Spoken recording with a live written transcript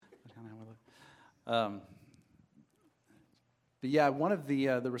Um, one of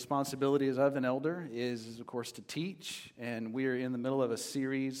the responsibilities of an elder is, of course, to teach, and we are in the middle of a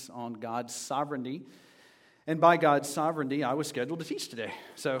series on God's sovereignty. And by God's sovereignty, I was scheduled to teach today,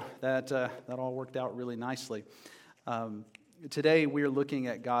 so that all worked out really nicely. Today, we're looking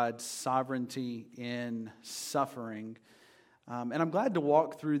at God's sovereignty in suffering, and I'm glad to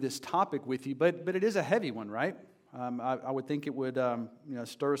walk through this topic with you. But it is a heavy one, right? I would think it would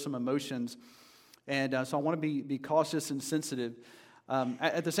stir some emotions. And so I want to be cautious and sensitive.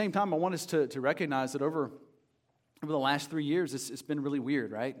 At the same time, I want us to recognize that over the last 3 years, it's been really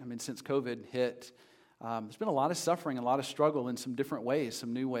weird, right? I mean, since COVID hit, there's been a lot of suffering, a lot of struggle in some different ways,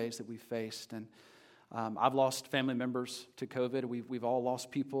 some new ways that we've faced. And I've lost family members to COVID. We've all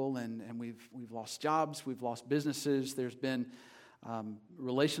lost people, and we've lost jobs, we've lost businesses. There's been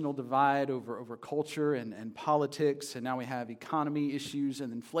relational divide over culture and politics, and now we have economy issues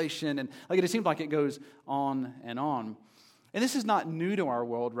and inflation, and it seems like it goes on and on. And this is not new to our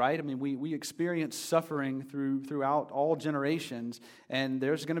world, right? I mean, we experience suffering throughout all generations, and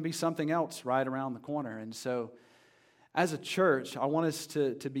there's going to be something else right around the corner. And so, as a church, I want us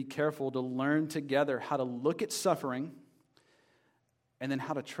to be careful to learn together how to look at suffering, and then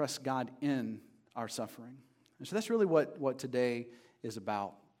how to trust God in our suffering. And so that's really what today is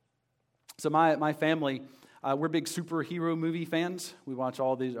about. So my family, we're big superhero movie fans. We watch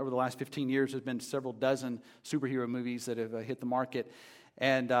all these over the last 15 years. There's been several dozen superhero movies that have hit the market.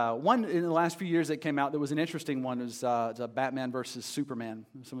 And one in the last few years that came out that was an interesting one was Batman versus Superman.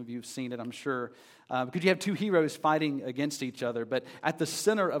 Some of you have seen it, I'm sure. Because you have two heroes fighting against each other. But at the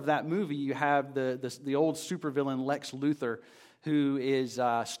center of that movie, you have the old supervillain Lex Luthor, who is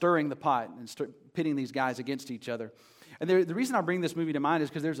stirring the pot and pitting these guys against each other. And the reason I bring this movie to mind is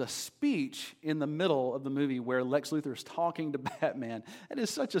because there's a speech in the middle of the movie where Lex Luthor is talking to Batman. It is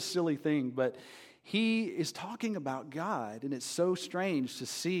such a silly thing, but he is talking about God, and it's so strange to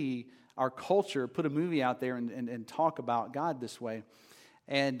see our culture put a movie out there and talk about God this way.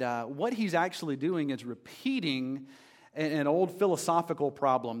 And what he's actually doing is repeating an old philosophical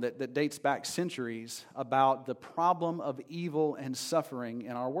problem that dates back centuries about the problem of evil and suffering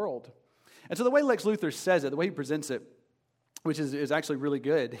in our world. And so the way Lex Luthor says it, the way he presents it, which is actually really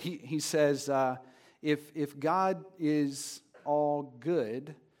good, he says, if God is all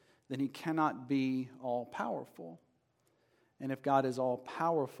good, then he cannot be all powerful. And if God is all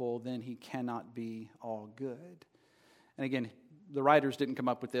powerful, then he cannot be all good. And again, the writers didn't come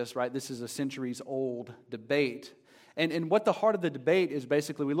up with this, right? This is a centuries old debate. And what the heart of the debate is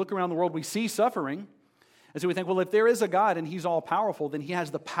basically, we look around the world, we see suffering, and so we think, well, if there is a God and he's all powerful, then he has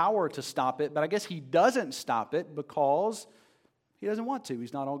the power to stop it. But I guess he doesn't stop it because he doesn't want to.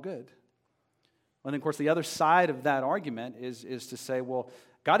 He's not all good. And then, of course, the other side of that argument is to say, well,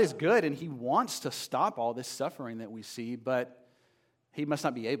 God is good and he wants to stop all this suffering that we see, but he must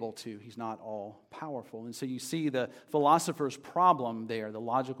not be able to. He's not all powerful. And so you see the philosopher's problem there, the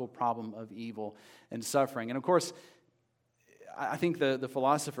logical problem of evil and suffering. And of course, I think the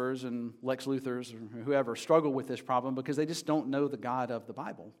philosophers and Lex Luthor's or whoever struggle with this problem because they just don't know the God of the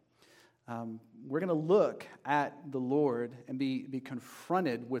Bible. We're going to look at the Lord and be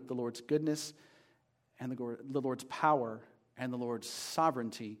confronted with the Lord's goodness and the Lord's power and the Lord's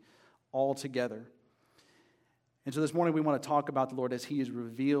sovereignty all together. And so this morning we want to talk about the Lord as he is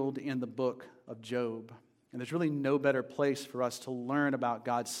revealed in the book of Job. And there's really no better place for us to learn about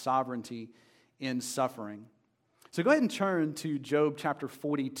God's sovereignty in suffering. So go ahead and turn to Job chapter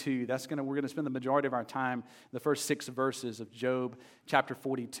 42. We're going to spend the majority of our time in the first 6 verses of Job chapter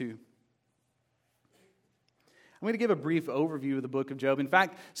 42. I'm going to give a brief overview of the book of Job. In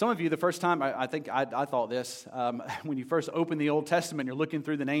fact, some of you, the first time, I think I thought this, when you first open the Old Testament, you're looking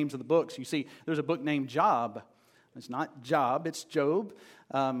through the names of the books, you see there's a book named Job. It's not Job, it's Job.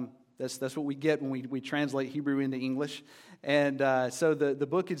 That's what we get when we translate Hebrew into English. And so the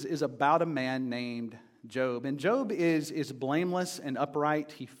book is about a man named Job. And Job is blameless and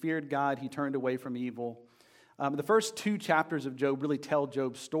upright. He feared God. He turned away from evil. The first 2 chapters of Job really tell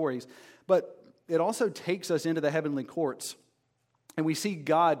Job's stories, but it also takes us into the heavenly courts. And we see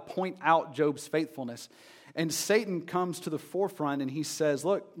God point out Job's faithfulness. And Satan comes to the forefront and he says,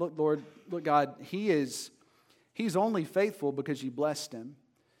 look, Lord, look, God, he's only faithful because you blessed him.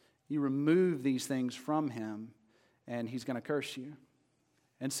 You remove these things from him and he's going to curse you.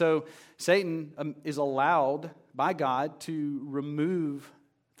 And so Satan is allowed by God to remove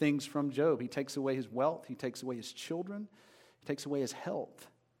things from Job. He takes away his wealth. He takes away his children. He takes away his health.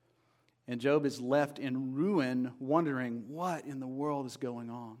 And Job is left in ruin, wondering what in the world is going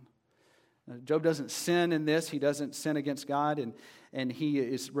on. Job doesn't sin in this. He doesn't sin against God, and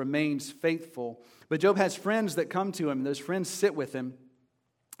he remains faithful. But Job has friends that come to him, and those friends sit with him.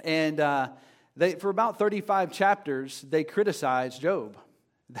 And for about 35 chapters, they criticize Job.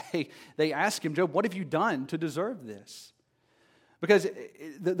 They ask him, Job, what have you done to deserve this? Because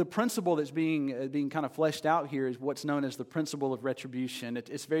the principle that's being kind of fleshed out here is what's known as the principle of retribution.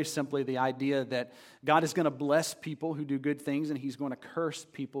 It's very simply the idea that God is going to bless people who do good things and he's going to curse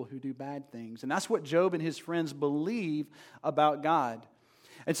people who do bad things. And that's what Job and his friends believe about God.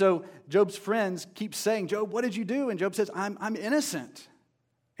 And so Job's friends keep saying, Job, what did you do? And Job says, I'm innocent.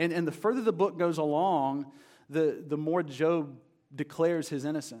 And the further the book goes along, the more Job declares his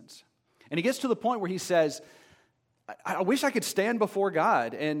innocence. And he gets to the point where he says, I wish I could stand before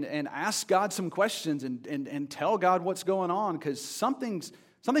God and ask God some questions and tell God what's going on, because something's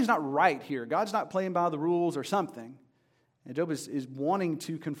not right here. God's not playing by the rules or something. And Job is wanting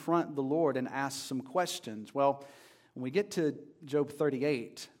to confront the Lord and ask some questions. Well, when we get to Job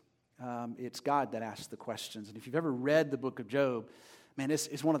 38, it's God that asks the questions. And if you've ever read the book of Job, man,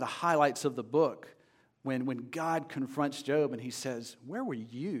 it's one of the highlights of the book when God confronts Job and he says, where were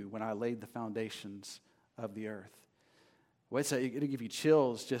you when I laid the foundations of the earth? Well, it'll give you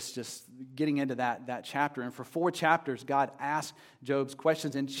chills just getting into that chapter. And for 4 chapters, God asks Job's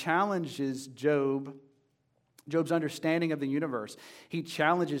questions and challenges Job's understanding of the universe. He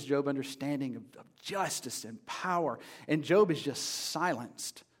challenges Job's understanding of justice and power. And Job is just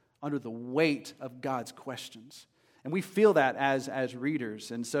silenced under the weight of God's questions. And we feel that as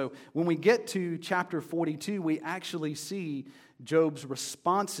readers. And so when we get to chapter 42, we actually see Job's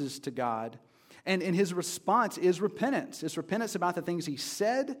responses to God. And his response is repentance. It's repentance about the things he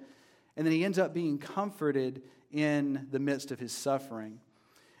said, and then he ends up being comforted in the midst of his suffering.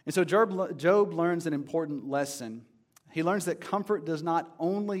 And so Job learns an important lesson. He learns that comfort does not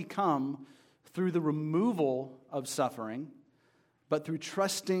only come through the removal of suffering, but through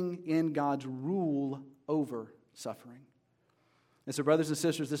trusting in God's rule over suffering. And so, brothers and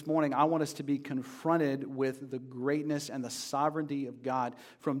sisters, this morning, I want us to be confronted with the greatness and the sovereignty of God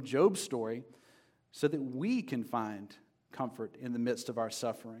from Job's story, so that we can find comfort in the midst of our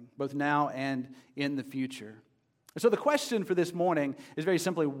suffering, both now and in the future. So the question for this morning is very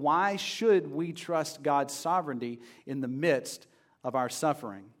simply, why should we trust God's sovereignty in the midst of our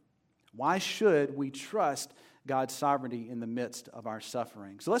suffering? Why should we trust God's sovereignty in the midst of our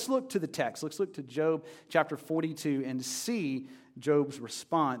suffering? So let's look to the text. Let's look to Job chapter 42 and see Job's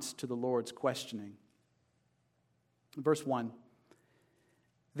response to the Lord's questioning. Verse 1.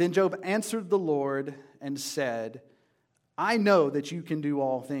 Then Job answered the Lord and said, I know that you can do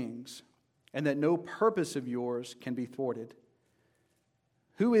all things, and that no purpose of yours can be thwarted.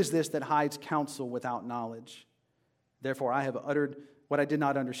 Who is this that hides counsel without knowledge? Therefore I have uttered what I did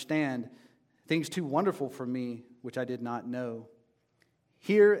not understand, things too wonderful for me which I did not know.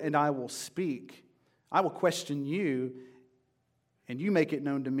 Hear, and I will speak. I will question you, and you make it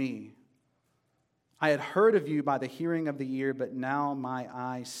known to me. I had heard of you by the hearing of the ear, but now my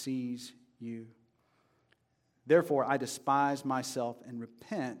eye sees you. Therefore I despise myself and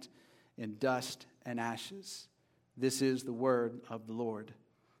repent in dust and ashes. This is the word of the Lord.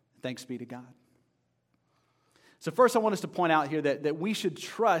 Thanks be to God. So first I want us to point out here that we should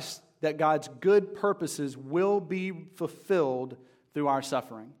trust that God's good purposes will be fulfilled through our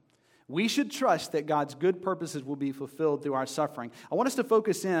suffering. We should trust that God's good purposes will be fulfilled through our suffering. I want us to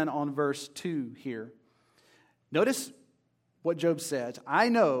focus in on verse 2 here. Notice what Job says. I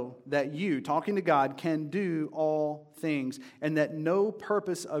know that you, talking to God, can do all things, and that no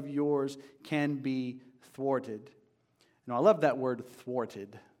purpose of yours can be thwarted. Now, I love that word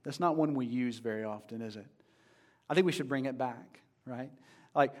thwarted. That's not one we use very often, is it? I think we should bring it back, right?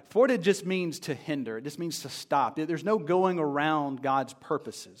 Like, thwarted just means to hinder. It just means to stop. There's no going around God's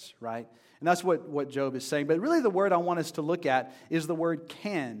purposes, right? And that's what Job is saying. But really the word I want us to look at is the word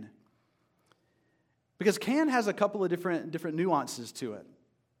can. Because can has a couple of different nuances to it.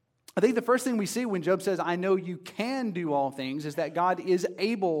 I think the first thing we see when Job says, I know you can do all things, is that God is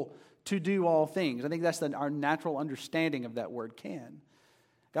able to do all things. I think that's our natural understanding of that word can.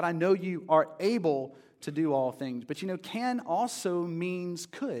 God, I know you are able to do all things. But can also means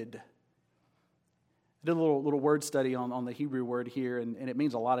could. I did a little word study on the Hebrew word here, and it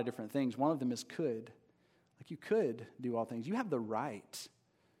means a lot of different things. One of them is could. Like, you could do all things. You have the right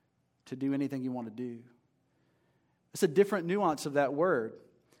to do anything you want to do. It's a different nuance of that word.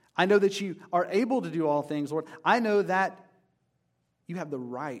 I know that you are able to do all things, Lord. I know that you have the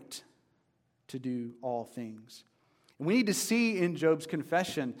right to do all things. And we need to see in Job's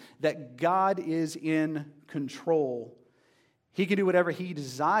confession that God is in control. He can do whatever He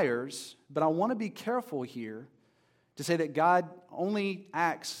desires, but I want to be careful here to say that God only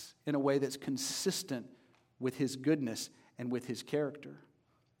acts in a way that's consistent with His goodness and with His character.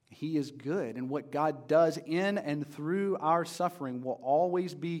 He is good, and what God does in and through our suffering will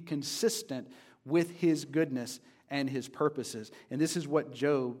always be consistent with His goodness and His purposes. And this is what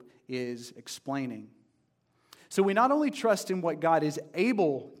Job is explaining. So we not only trust in what God is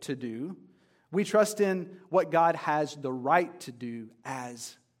able to do, we trust in what God has the right to do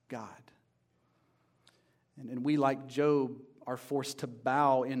as God. And we, like Job, are forced to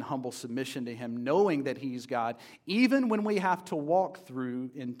bow in humble submission to Him, knowing that He's God, even when we have to walk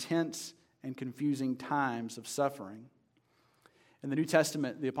through intense and confusing times of suffering. In the New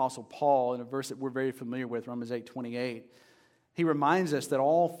Testament, the Apostle Paul, in a verse that we're very familiar with, Romans 8:28, he reminds us that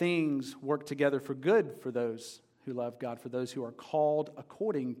all things work together for good for those who love God, for those who are called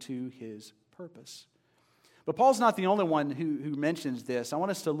according to His purpose. But Paul's not the only one who mentions this. I want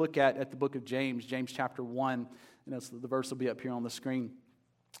us to look at the book of James, James chapter 1. The verse will be up here on the screen.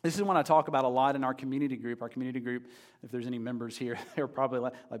 This is one I talk about a lot in our community group. Our community group, if there's any members here, they're probably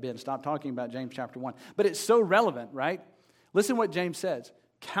like, Ben, stop talking about James chapter 1. But it's so relevant, right? Listen what James says.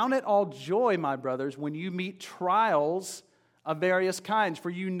 Count it all joy, my brothers, when you meet trials of various kinds, for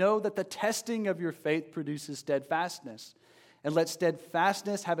you know that the testing of your faith produces steadfastness. And let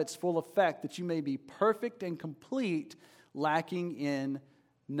steadfastness have its full effect, that you may be perfect and complete, lacking in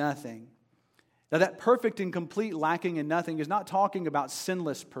nothing. Now, that perfect and complete, lacking in nothing, is not talking about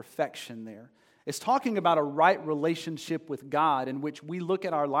sinless perfection there. It's talking about a right relationship with God in which we look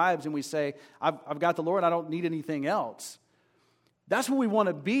at our lives and we say, I've got the Lord, I don't need anything else. That's what we want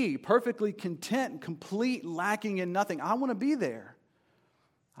to be, perfectly content, complete, lacking in nothing. I want to be there.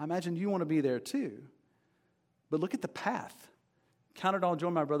 I imagine you want to be there too. But look at the path. Count it all joy,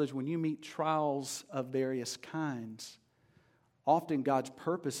 my brothers, when you meet trials of various kinds. Often God's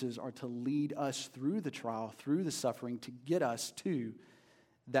purposes are to lead us through the trial, through the suffering, to get us to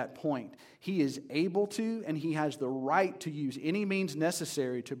that point. He is able to, and He has the right to use any means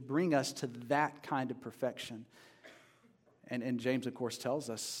necessary to bring us to that kind of perfection. And James, of course, tells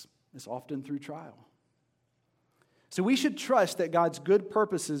us it's often through trial. So we should trust that God's good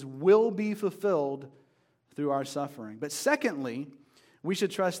purposes will be fulfilled through our suffering. But secondly, we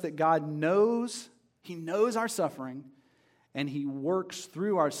should trust that God knows, He knows our suffering, and He works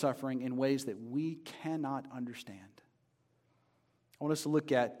through our suffering in ways that we cannot understand. I want us to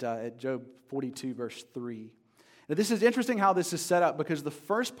look at Job 42, verse 3. Now, this is interesting how this is set up, because the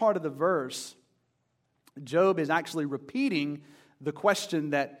first part of the verse, Job is actually repeating the question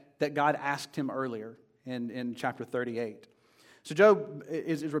that God asked him earlier in chapter 38. So Job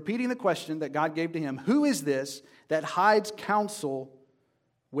is repeating the question that God gave to him. Who is this that hides counsel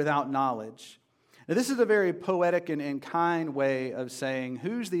without knowledge? Now, this is a very poetic and kind way of saying,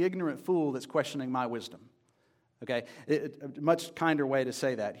 who's the ignorant fool that's questioning my wisdom? Okay, a much kinder way to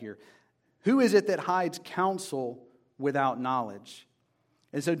say that here. Who is it that hides counsel without knowledge?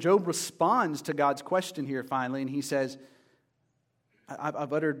 And so Job responds to God's question here finally, and he says,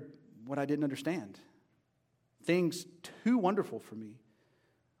 I've uttered what I didn't understand. Things too wonderful for me,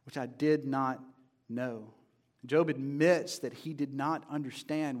 which I did not know. Job admits that he did not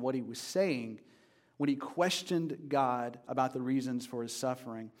understand what he was saying when he questioned God about the reasons for his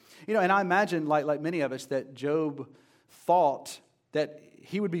suffering. You know, and I imagine, like many of us, that Job thought that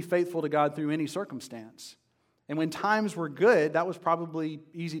he would be faithful to God through any circumstance. And when times were good, that was probably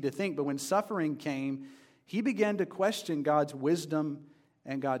easy to think. But when suffering came, he began to question God's wisdom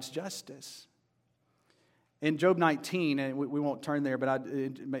and God's justice. In Job 19, and we won't turn there, but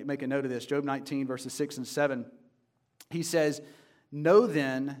I'd make a note of this. Job 19, verses 6 and 7, he says, "Know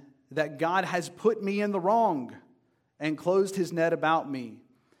then that God has put me in the wrong and closed His net about me.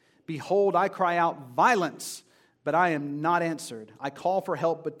 Behold, I cry out violence, but I am not answered. I call for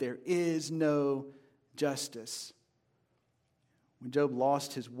help, but there is no justice." When Job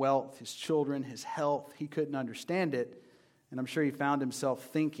lost his wealth, his children, his health, he couldn't understand it. And I'm sure he found himself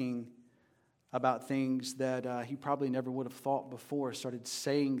thinking about things that he probably never would have thought before, started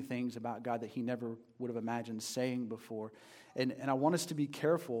saying things about God that he never would have imagined saying before. And I want us to be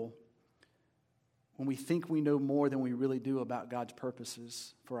careful when we think we know more than we really do about God's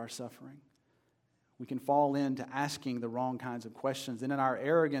purposes for our suffering. We can fall into asking the wrong kinds of questions. And in our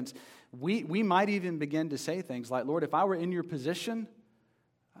arrogance, we might even begin to say things like, Lord, if I were in your position,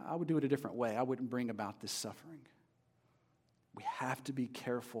 I would do it a different way. I wouldn't bring about this suffering. We have to be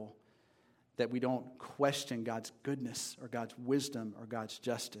careful that we don't question God's goodness or God's wisdom or God's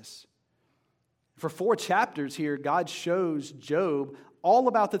justice. For 4 chapters here, God shows Job all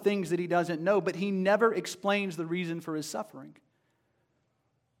about the things that he doesn't know, but he never explains the reason for his suffering.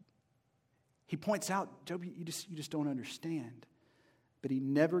 He points out, Job, you just don't understand. But he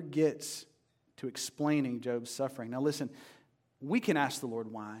never gets to explaining Job's suffering. Now listen, we can ask the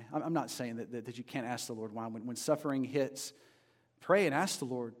Lord why. I'm not saying that you can't ask the Lord why. When suffering hits, pray and ask the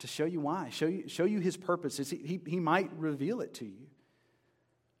Lord to show you why, show you his purposes. He might reveal it to you.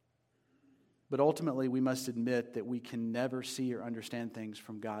 But ultimately, we must admit that we can never see or understand things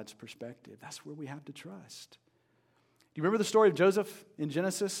from God's perspective. That's where we have to trust. Do you remember the story of Joseph in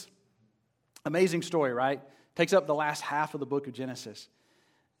Genesis? Amazing story, right? Takes up the last half of the book of Genesis.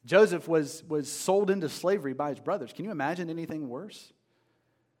 Joseph was sold into slavery by his brothers. Can you imagine anything worse?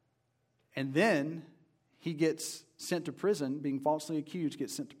 And then he gets sent to prison, being falsely accused,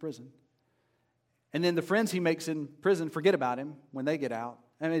 gets sent to prison. And then the friends he makes in prison forget about him when they get out.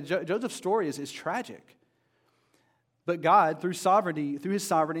 I mean, Joseph's story is tragic. But God, through his sovereignty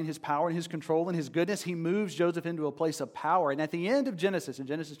and his power and his control and his goodness, he moves Joseph into a place of power. And at the end of Genesis, in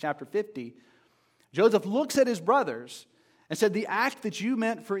Genesis chapter 50, Joseph looks at his brothers and said, the act that you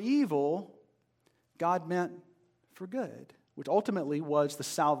meant for evil, God meant for good, which ultimately was the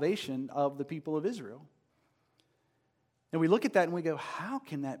salvation of the people of Israel. And we look at that and we go, how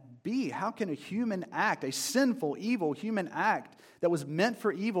can that be? How can a human act, a sinful, evil human act that was meant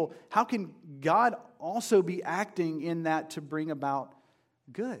for evil, how can God also be acting in that to bring about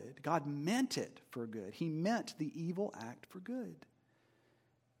good? God meant it for good. He meant the evil act for good.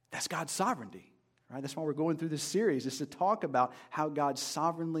 That's God's sovereignty, right? That's why we're going through this series, is to talk about how God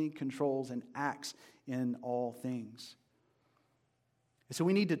sovereignly controls and acts in all things. So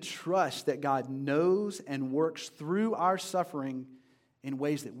we need to trust that God knows and works through our suffering in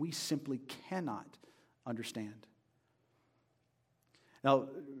ways that we simply cannot understand. Now,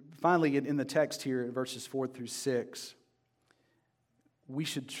 finally, in the text here, verses 4 through 6, we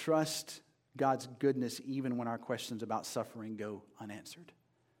should trust God's goodness even when our questions about suffering go unanswered.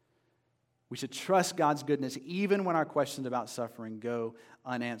 We should trust God's goodness even when our questions about suffering go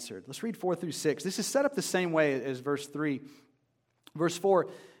unanswered. Let's read 4 through 6. This is set up the same way as verse 3. Verse 4,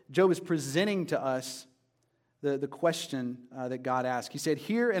 Job is presenting to us the question that God asked. He said,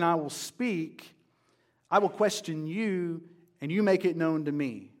 "Hear and I will speak. I will question you, and you make it known to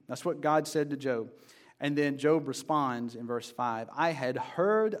me." That's what God said to Job. And then Job responds in verse 5, "I had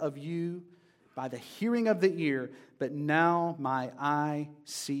heard of you by the hearing of the ear, but now my eye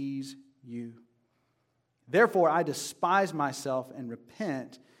sees you. Therefore I despise myself and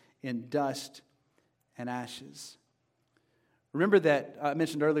repent in dust and ashes." Remember that I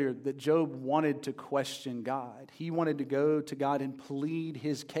mentioned earlier that Job wanted to question God. He wanted to go to God and plead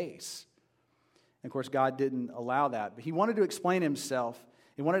his case. And of course, God didn't allow that. But he wanted to explain himself.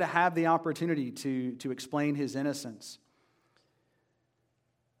 He wanted to have the opportunity to explain his innocence.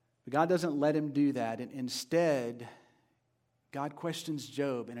 But God doesn't let him do that. And instead, God questions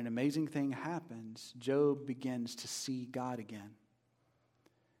Job, and an amazing thing happens. Job begins to see God again.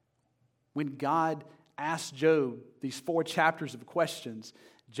 When God asks Job these 4 chapters of questions,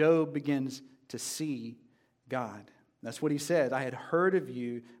 Job begins to see God. That's what he says. "I had heard of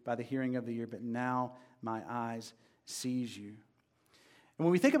you by the hearing of the ear, but now my eyes sees you." And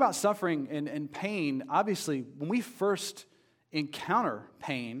when we think about suffering and pain, obviously, when we first encounter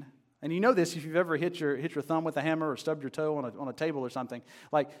pain, and you know this if you've ever hit your thumb with a hammer or stubbed your toe on a table or something,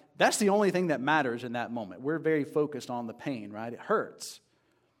 like that's the only thing that matters in that moment. We're very focused on the pain, right? It hurts.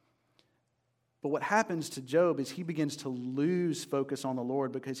 But what happens to Job is he begins to lose focus on the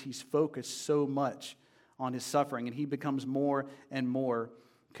Lord because he's focused so much on his suffering, and he becomes more and more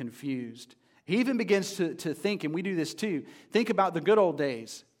confused. He even begins to think, and we do this too, think about the good old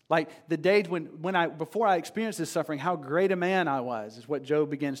days. Like the days before I experienced this suffering, how great a man I was, is what Job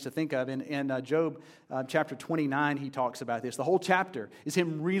begins to think of. In Job chapter 29, he talks about this. The whole chapter is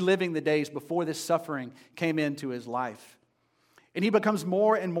him reliving the days before this suffering came into his life. And he becomes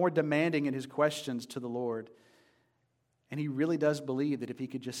more and more demanding in his questions to the Lord. And he really does believe that if he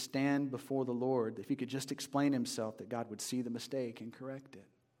could just stand before the Lord, if he could just explain himself, that God would see the mistake and correct it.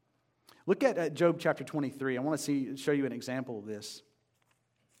 Look at Job chapter 23. I want to show you an example of this.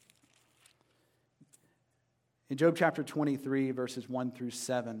 In Job chapter 23, verses 1 through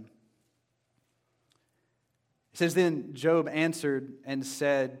 7, it says, "Then Job answered and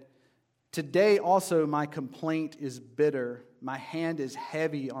said, 'Today also my complaint is bitter. My hand is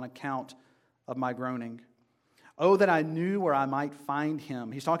heavy on account of my groaning. Oh, that I knew where I might find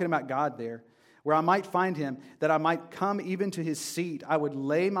him.'" He's talking about God there. "Where I might find him, that I might come even to his seat. I would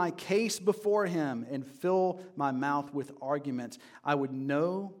lay my case before him and fill my mouth with arguments. I would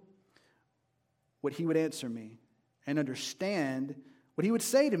know what he would answer me and understand what he would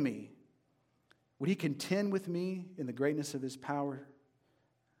say to me. Would he contend with me in the greatness of his power?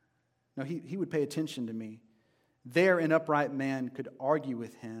 No, he would pay attention to me. There an upright man could argue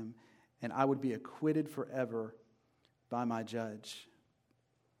with him, and I would be acquitted forever by my judge.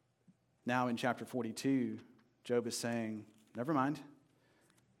 Now in chapter 42, Job is saying, never mind.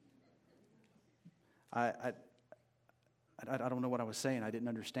 I don't know what I was saying. I didn't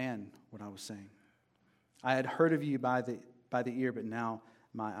understand what I was saying. I had heard of you by the ear, but now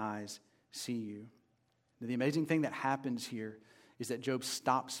my eyes see you. Now, the amazing thing that happens here is that Job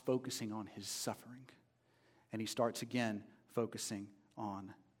stops focusing on his suffering, and he starts again focusing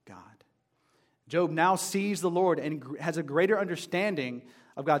on God. Job now sees the Lord and has a greater understanding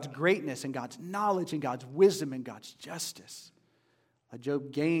of God's greatness and God's knowledge and God's wisdom and God's justice.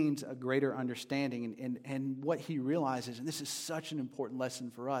 Job gains a greater understanding, and what he realizes, and this is such an important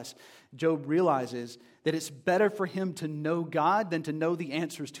lesson for us, Job realizes that it's better for him to know God than to know the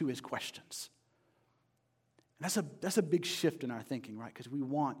answers to his questions. And that's a big shift in our thinking, right? Because we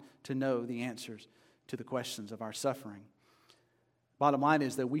want to know the answers to the questions of our suffering. Bottom line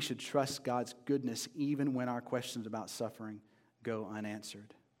is that we should trust God's goodness even when our questions about suffering go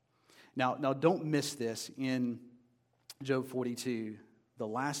unanswered. Now don't miss this in Job 42, the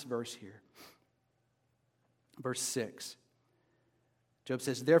last verse here. Verse 6. Job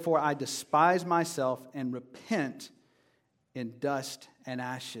says, "Therefore I despise myself and repent in dust and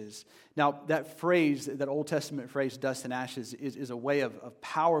ashes." Now that phrase, that Old Testament phrase, dust and ashes, is a way of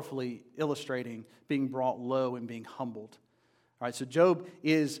powerfully illustrating being brought low and being humbled. All right, so Job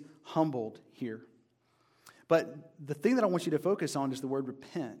is humbled here. But the thing that I want you to focus on is the word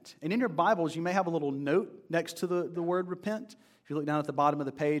repent. And in your Bibles, you may have a little note next to the word repent. If you look down at the bottom of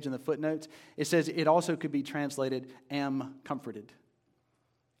the page in the footnotes, it says it also could be translated, am comforted.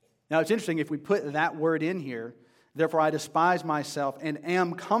 Now, it's interesting, if we put that word in here, therefore I despise myself and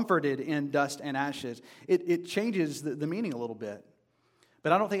am comforted in dust and ashes, it changes the meaning a little bit.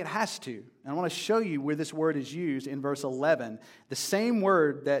 But I don't think it has to. And I want to show you where this word is used in verse 11. The same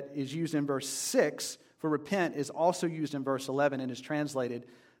word that is used in verse 6 for repent is also used in verse 11 and is translated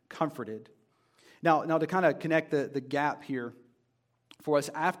comforted. Now to kind of connect the gap here for us,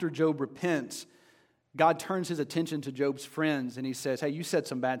 after Job repents, God turns his attention to Job's friends and he says, hey, you said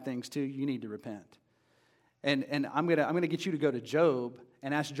some bad things too. You need to repent. And I'm gonna get you to go to Job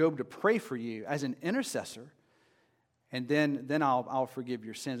and ask Job to pray for you as an intercessor. And then I'll forgive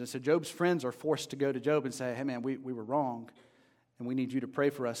your sins. And so Job's friends are forced to go to Job and say, hey man, we were wrong. And we need you to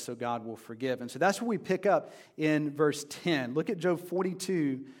pray for us so God will forgive. And so that's where we pick up in verse 10. Look at Job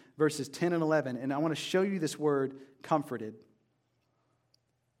 42, verses 10 and 11. And I want to show you this word, comforted.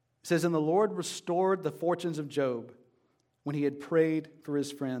 It says, "And the Lord restored the fortunes of Job when he had prayed for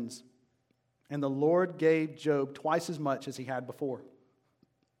his friends. And the Lord gave Job twice as much as he had before.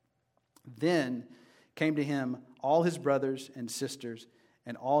 Then came to him all his brothers and sisters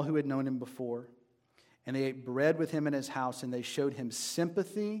and all who had known him before. And they ate bread with him in his house, and they showed him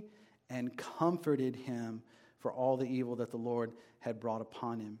sympathy and comforted him for all the evil that the Lord had brought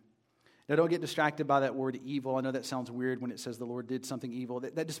upon him." Now, don't get distracted by that word evil. I know that sounds weird when it says the Lord did something evil.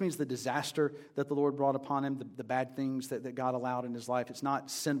 That just means the disaster that the Lord brought upon him, the bad things that God allowed in his life. It's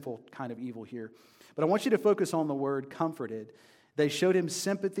not sinful kind of evil here. But I want you to focus on the word comforted. They showed him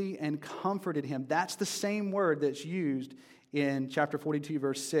sympathy and comforted him. That's the same word that's used in chapter 42,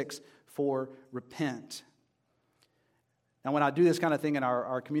 verse 6, for repent. Now, when I do this kind of thing in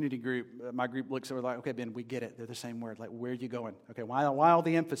our community group, my group looks over like, okay, Ben, we get it. They're the same word. Like, where are you going? Okay, why all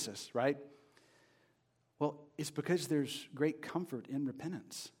the emphasis, right? Well, it's because there's great comfort in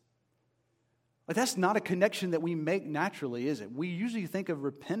repentance. Like, that's not a connection that we make naturally, is it? We usually think of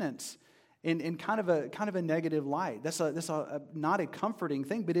repentance in kind of a negative light. That's not a comforting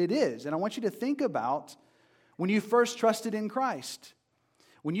thing, but it is. And I want you to think about when you first trusted in Christ,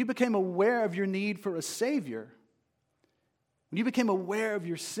 when you became aware of your need for a Savior, when you became aware of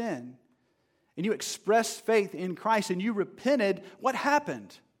your sin, and you expressed faith in Christ, and you repented, what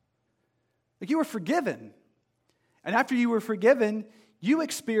happened? Like, you were forgiven. And after you were forgiven, you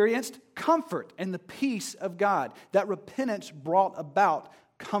experienced comfort and the peace of God. That repentance brought about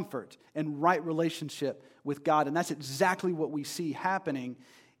comfort and right relationship with God. And that's exactly what we see happening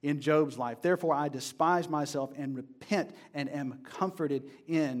in Job's life. Therefore, I despise myself and repent and am comforted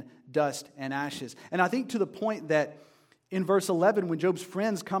in dust and ashes. And I think to the point that in verse 11, when Job's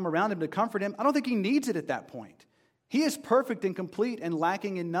friends come around him to comfort him, I don't think he needs it at that point. He is perfect and complete and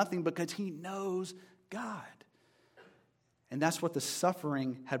lacking in nothing because he knows God. And that's what the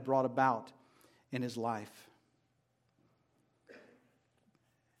suffering had brought about in his life.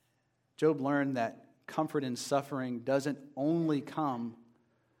 Job learned that comfort in suffering doesn't only come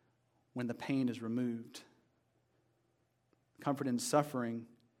when the pain is removed. Comfort in suffering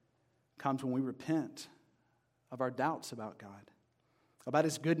comes when we repent of our doubts about God, about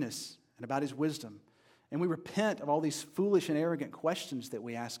His goodness and about His wisdom. And we repent of all these foolish and arrogant questions that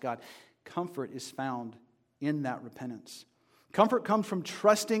we ask God. Comfort is found in that repentance. Comfort comes from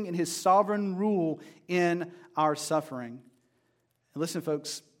trusting in His sovereign rule in our suffering. And listen,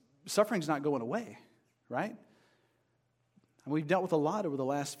 folks, suffering's not going away, right? And we've dealt with a lot over the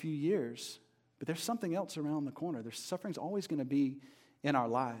last few years, but there's something else around the corner. Suffering's always going to be in our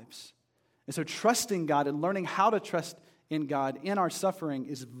lives. And so trusting God and learning how to trust in God in our suffering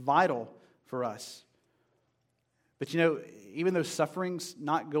is vital for us. But even though suffering's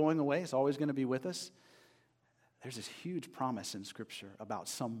not going away, it's always going to be with us, there's this huge promise in Scripture about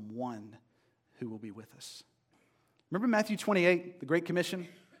someone who will be with us. Remember Matthew 28, the Great Commission?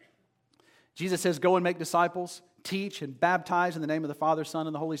 Jesus says, go and make disciples, teach and baptize in the name of the Father, Son,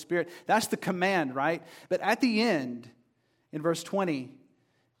 and the Holy Spirit. That's the command, right? But at the end, in verse 20,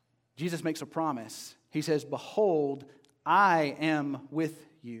 Jesus makes a promise. He says, behold, I am with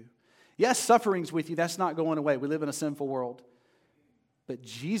you. Yes, suffering's with you. That's not going away. We live in a sinful world. But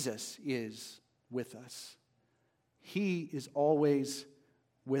Jesus is with us. He is always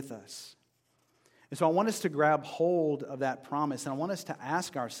with us. And so I want us to grab hold of that promise, and I want us to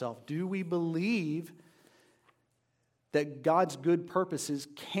ask ourselves, do we believe that God's good purposes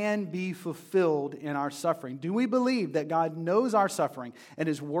can be fulfilled in our suffering? Do we believe that God knows our suffering and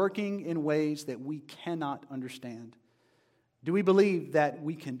is working in ways that we cannot understand? Do we believe that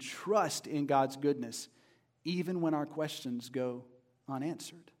we can trust in God's goodness even when our questions go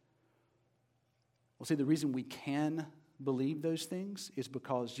unanswered? Well, see, the reason we can believe those things is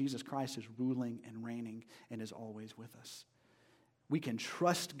because Jesus Christ is ruling and reigning and is always with us. We can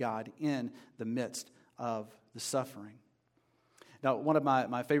trust God in the midst of the suffering. Now, one of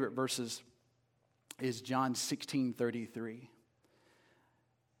my favorite verses is John 16:33.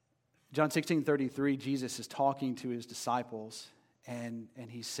 John 16:33, Jesus is talking to his disciples, and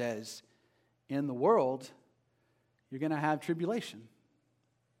he says, in the world, you're going to have tribulation,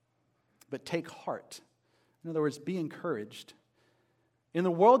 but take heart. In other words, be encouraged. In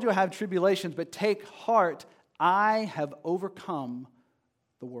the world you'll have tribulations, but take heart. I have overcome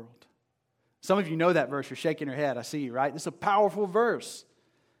the world. Some of you know that verse. You're shaking your head. I see you, right? This is a powerful verse.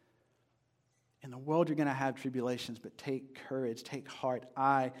 In the world you're going to have tribulations, but take courage, take heart.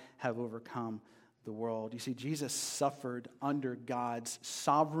 I have overcome the world. You see, Jesus suffered under God's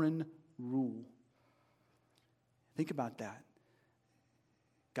sovereign rule. Think about that.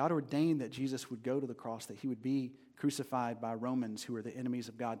 God ordained that Jesus would go to the cross, that he would be crucified by Romans, who are the enemies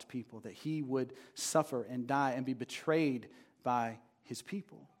of God's people, that he would suffer and die and be betrayed by his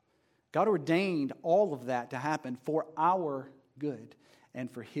people. God ordained all of that to happen for our good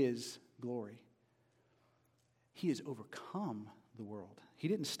and for his glory. He has overcome the world. He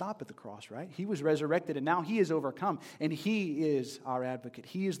didn't stop at the cross, right? He was resurrected, and now he is overcome, and he is our advocate.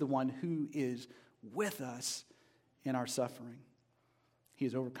 He is the one who is with us in our suffering. He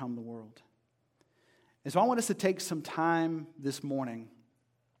has overcome the world. And so I want us to take some time this morning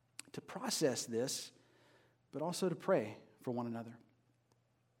to process this, but also to pray for one another.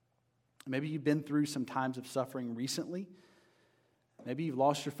 Maybe you've been through some times of suffering recently. Maybe you've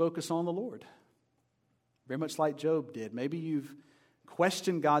lost your focus on the Lord, very much like Job did. Maybe you've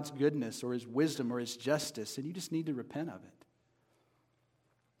questioned God's goodness or his wisdom or his justice, and you just need to repent of it.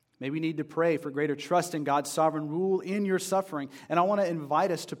 Maybe you need to pray for greater trust in God's sovereign rule in your suffering. And I want to invite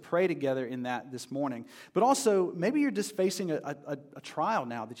us to pray together in that this morning. But also, maybe you're just facing a trial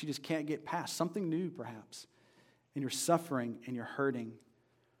now that you just can't get past, something new perhaps, and you're suffering and you're hurting.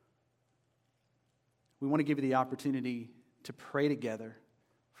 We want to give you the opportunity to pray together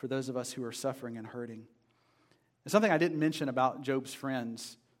for those of us who are suffering and hurting. And something I didn't mention about Job's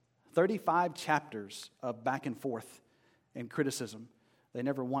friends, 35 chapters of back and forth and criticism. They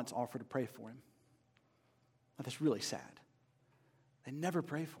never once offered to pray for him. Now, that's really sad. They never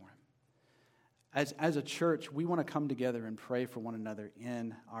pray for him. As a church, we want to come together and pray for one another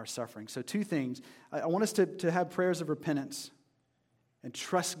in our suffering. So 2 things. I want us to have prayers of repentance and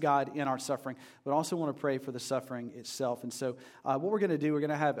trust God in our suffering, but also want to pray for the suffering itself. And so what we're going to do, we're going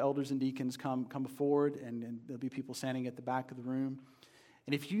to have elders and deacons come forward, and there'll be people standing at the back of the room.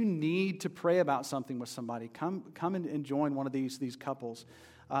 And if you need to pray about something with somebody, come and join one of these couples.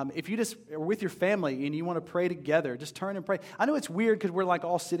 If you just are with your family and you want to pray together, just turn and pray. I know it's weird because we're like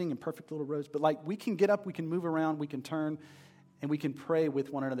all sitting in perfect little rows, but like we can get up, we can move around, we can turn, and we can pray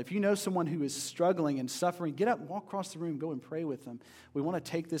with one another. If you know someone who is struggling and suffering, get up, walk across the room, go and pray with them. We want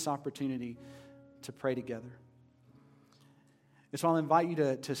to take this opportunity to pray together. And so I'll invite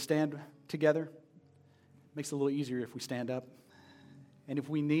you to stand together. It makes it a little easier if we stand up. And if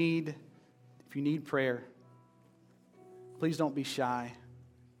you need prayer, please don't be shy.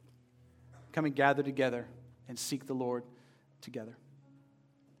 Come and gather together and seek the Lord together.